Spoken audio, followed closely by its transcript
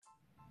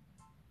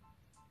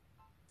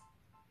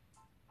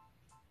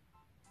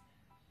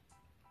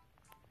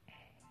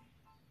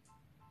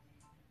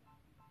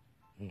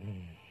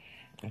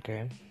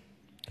Okay.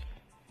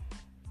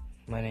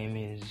 My name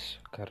is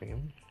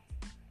Karim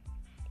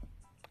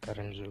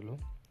Zulu,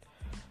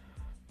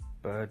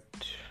 but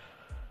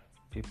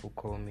people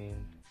call me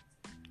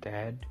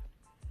Dad.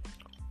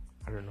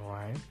 I don't know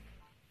why.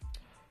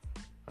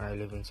 I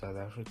live in South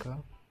Africa.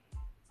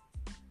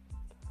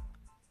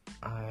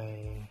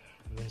 I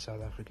live in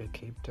South Africa,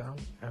 Cape Town,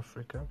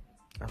 Africa.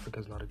 Africa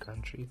is not a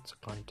country, it's a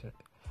continent.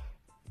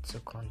 It's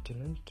a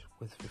continent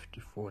with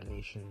 54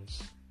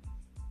 nations.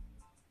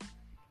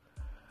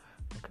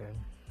 Okay.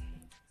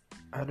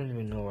 I don't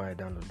even know why I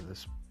downloaded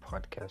this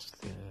podcast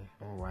thing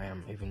or why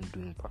I'm even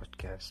doing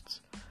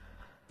podcasts.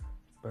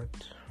 But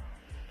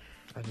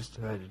I just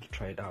decided to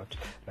try it out.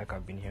 Like,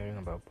 I've been hearing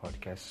about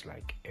podcasts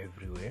like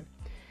everywhere,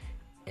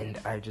 and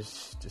I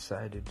just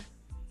decided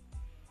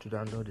to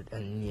download it.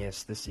 And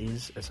yes, this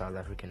is a South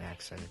African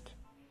accent.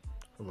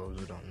 For those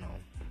who don't know,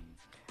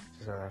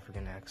 it's a South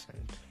African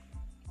accent.